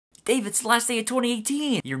Dave, it's the last day of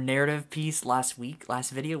 2018! Your narrative piece last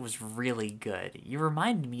video was really good. You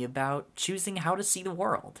reminded me about choosing how to see the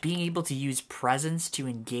world. Being able to use presence to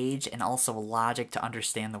engage and also logic to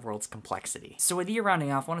understand the world's complexity. So with you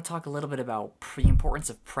rounding off, I want to talk a little bit about the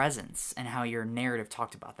importance of presence and how your narrative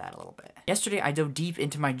talked about that a little bit. Yesterday, I dove deep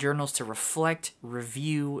into my journals to reflect,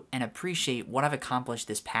 review, and appreciate what I've accomplished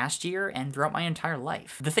this past year and throughout my entire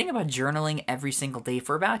life. The thing about journaling every single day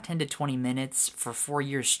for about 10 to 20 minutes for 4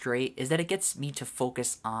 years straight is that it gets me to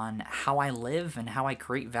focus on how I live and how I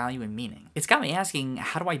create value and meaning. It's got me asking,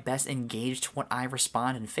 how do I best engage to what I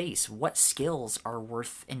respond and face? What skills are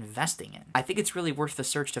worth investing in? I think it's really worth the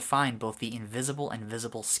search to find both the invisible and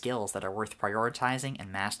visible skills that are worth prioritizing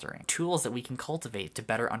and mastering. Tools that we can cultivate to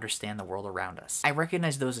better understand the world around us. I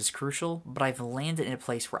recognize those as crucial, but I've landed in a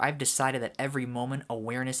place where I've decided that every moment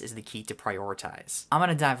awareness is the key to prioritize. I'm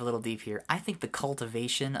gonna dive a little deep here. I think the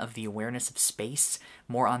cultivation of the awareness of space,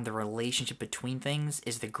 more on the relationship between things,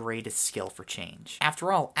 is the greatest skill for change.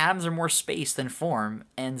 After all, atoms are more space than form,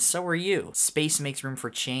 and so are you. Space makes room for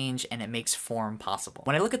change, and it makes form possible.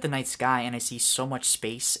 When I look at the night sky and I see so much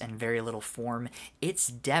space and very little form, its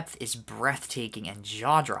depth is breathtaking and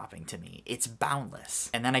jaw-dropping to me. It's boundless.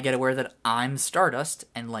 And then I get aware that I'm stardust,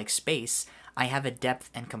 and like space, I have a depth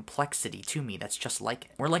and complexity to me that's just like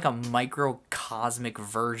it. We're like a microcosmic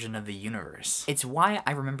version of the universe. It's why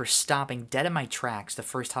I remember stopping dead in my tracks the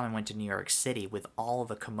first time I went to New York City with all of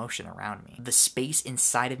the commotion around me. The space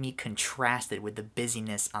inside of me contrasted with the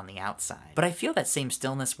busyness on the outside. But I feel that same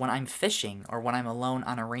stillness when I'm fishing or when I'm alone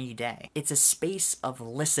on a rainy day. It's a space of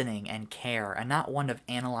listening and care, and not one of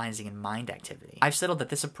analyzing and mind activity. I've settled that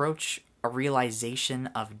this approach, a realization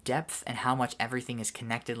of depth and how much everything is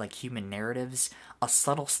connected like human narratives, a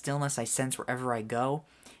subtle stillness I sense wherever I go,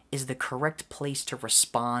 is the correct place to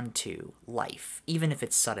respond to life, even if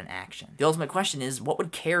it's sudden action. The ultimate question is, what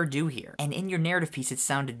would care do here? And in your narrative piece, it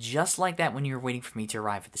sounded just like that when you were waiting for me to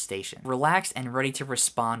arrive at the station. Relaxed and ready to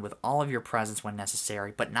respond with all of your presence when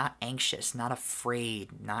necessary, but not anxious, not afraid,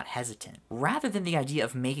 not hesitant. Rather than the idea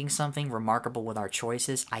of making something remarkable with our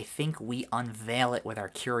choices, I think we unveil it with our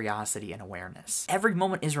curiosity and awareness. Every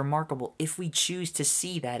moment is remarkable if we choose to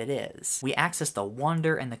see that it is. We access the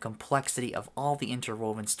wonder and the complexity of all the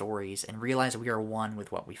interwoven stories and realize we are one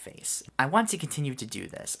with what we face. I want to continue to do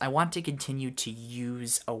this. I want to continue to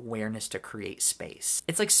use awareness to create space.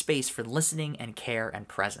 It's like space for listening and care and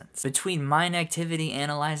presence. Between mind activity,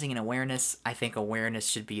 analyzing, and awareness, I think awareness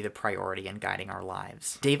should be the priority in guiding our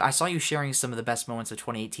lives. Dave, I saw you sharing some of the best moments of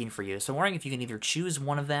 2018 for you, so I'm wondering if you can either choose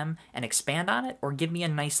one of them and expand on it, or give me a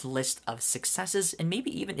nice list of successes, and maybe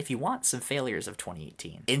even, if you want, some failures of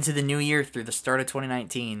 2018. Into the new year, through the start of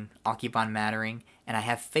 2019, I'll keep on mattering, and I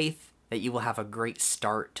have faith that you will have a great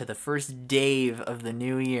start to the first Dave of the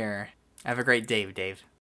new year. Have a great day, Dave.